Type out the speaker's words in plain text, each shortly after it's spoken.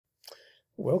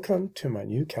Welcome to my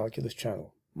new calculus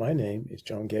channel. My name is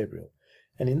John Gabriel,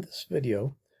 and in this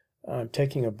video I'm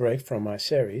taking a break from my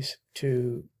series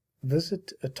to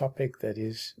visit a topic that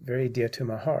is very dear to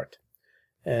my heart,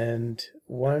 and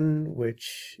one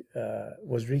which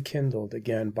was rekindled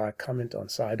again by a comment on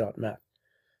sci.math.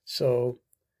 So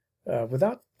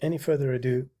without any further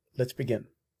ado, let's begin.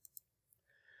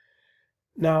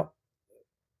 Now,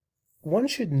 one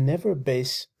should never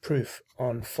base proof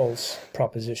on false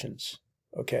propositions.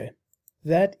 Okay,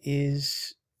 that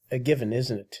is a given,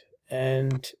 isn't it?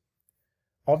 And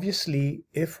obviously,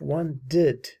 if one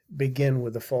did begin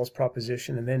with a false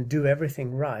proposition and then do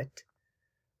everything right,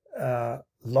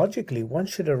 logically, one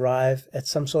should arrive at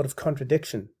some sort of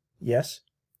contradiction. Yes?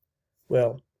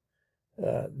 Well,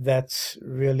 that's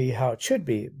really how it should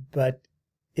be. But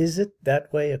is it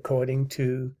that way according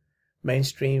to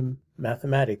mainstream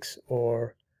mathematics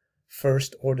or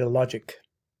first-order logic?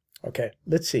 Okay,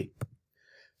 let's see.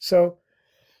 So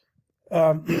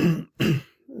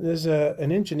there's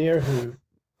an engineer who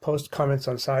posts comments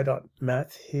on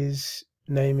sci.math. His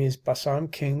name is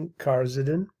Bassam King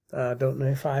Karzadin. I don't know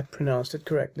if I pronounced it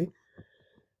correctly,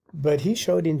 but he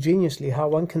showed ingeniously how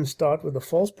one can start with a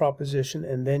false proposition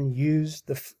and then use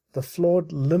the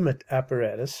flawed limit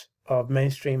apparatus of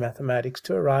mainstream mathematics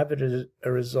to arrive at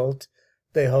a result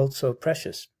they hold so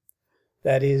precious.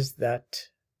 That is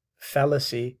that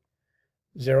fallacy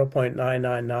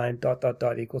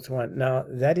 0.999 ... equals 1. Now,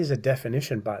 that is a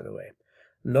definition, by the way.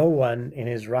 No one in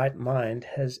his right mind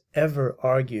has ever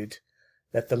argued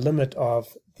that the limit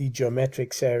of the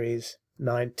geometric series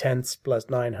 9/10ths plus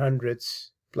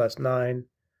 9/100ths plus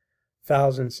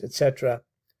 9/1000ths, etc.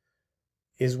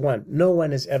 is 1. No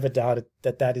one has ever doubted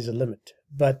that that is a limit.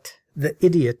 But the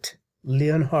idiot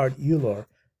Leonhard Euler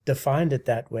defined it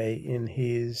that way in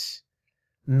his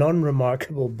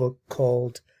non-remarkable book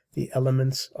called The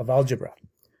Elements of Algebra.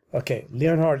 Okay,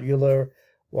 Leonhard Euler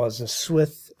was a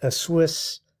Swiss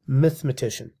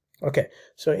mathematician. Okay,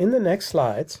 so in the next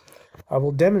slides, I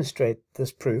will demonstrate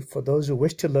this proof for those who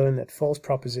wish to learn that false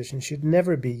propositions should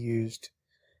never be used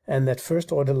and that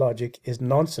first-order logic is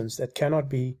nonsense that cannot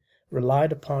be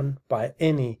relied upon by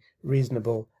any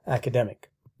reasonable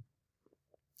academic.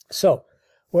 So,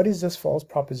 what is this false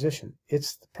proposition?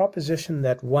 It's the proposition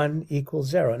that 1 equals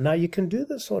 0. Now, you can do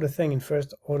this sort of thing in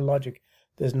first-order logic.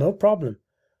 There's no problem,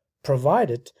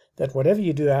 provided that whatever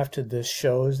you do after this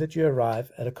shows that you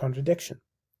arrive at a contradiction.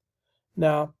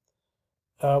 Now,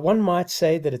 one might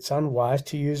say that it's unwise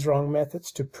to use wrong methods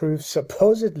to prove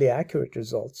supposedly accurate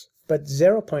results, but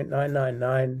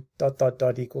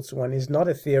 0.999 ... equals 1 is not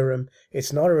a theorem,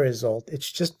 it's not a result, it's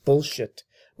just bullshit,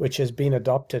 which has been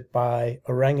adopted by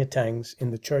orangutans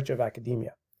in the Church of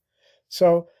Academia.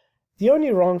 So the only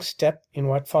wrong step in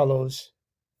what follows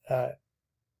the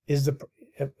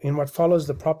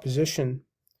proposition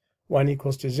 1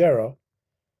 equals to 0.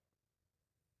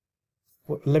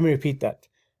 Let me repeat that.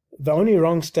 The only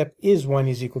wrong step is 1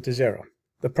 is equal to 0.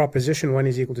 The proposition 1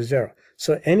 is equal to 0.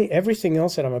 So everything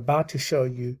else that I'm about to show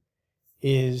you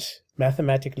is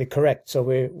mathematically correct. So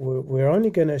we're only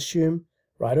going to assume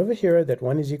right over here that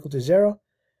 1 is equal to 0,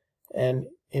 and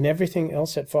in everything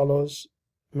else that follows,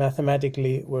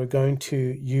 mathematically, we're going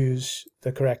to use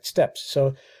the correct steps.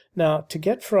 So now, to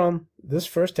get from this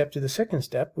first step to the second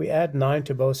step, we add 9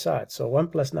 to both sides. So 1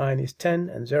 plus 9 is 10,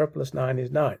 and 0 plus 9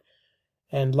 is 9.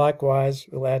 And likewise,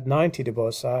 we'll add 90 to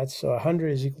both sides, so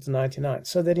 100 is equal to 99.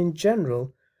 So that in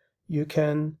general, you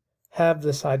can have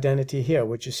this identity here,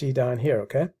 which you see down here,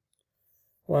 okay?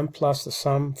 1 plus the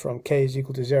sum from k is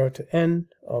equal to 0 to n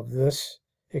of this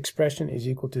expression is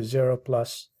equal to 0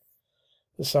 plus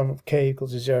the sum of k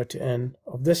equals to 0 to n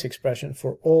of this expression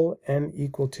for all n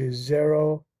equal to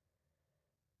 0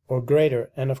 or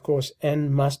greater. And of course,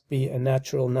 n must be a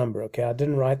natural number. Okay, I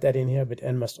didn't write that in here, but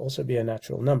n must also be a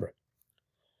natural number.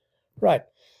 Right,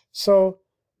 so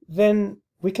then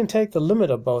we can take the limit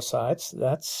of both sides.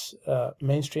 That's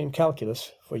mainstream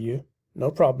calculus for you. No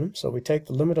problem. So we take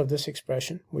the limit of this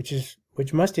expression, which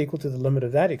must equal to the limit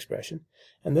of that expression,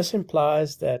 and this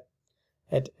implies that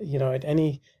at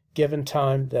any given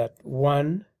time that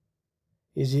 1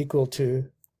 is equal to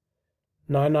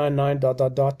 999 ...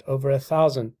 over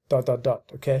 1,000 ...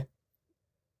 okay?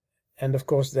 And of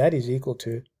course that is equal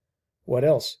to what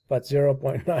else but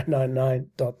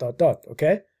 0.999 ...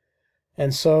 okay?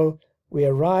 And so we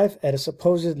arrive at a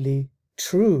supposedly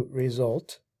true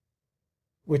result,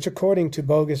 which according to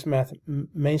bogus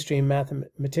mainstream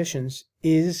mathematicians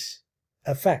is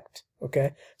a fact,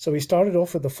 okay? So we started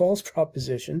off with a false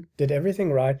proposition, did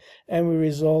everything right, and we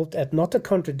resolved at not a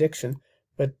contradiction,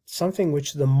 but something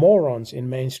which the morons in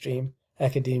mainstream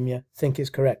academia think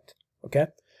is correct, okay?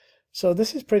 So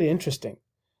this is pretty interesting.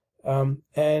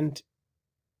 And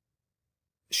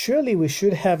surely we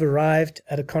should have arrived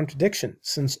at a contradiction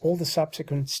since all the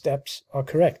subsequent steps are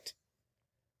correct.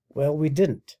 Well, we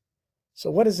didn't.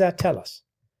 So what does that tell us?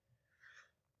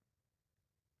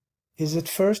 Is it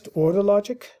first order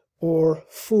logic or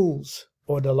FOOL's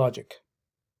order logic?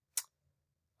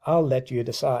 I'll let you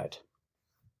decide.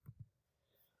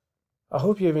 I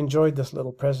hope you've enjoyed this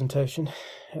little presentation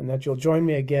and that you'll join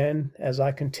me again as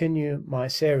I continue my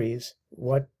series,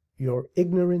 What Your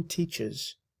Ignorant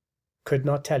Teachers Could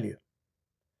Not Tell You.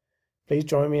 Please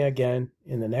join me again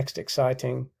in the next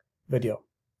exciting video.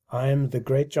 I am the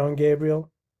great John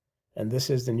Gabriel, and this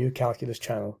is the New Calculus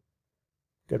channel.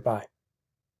 Goodbye.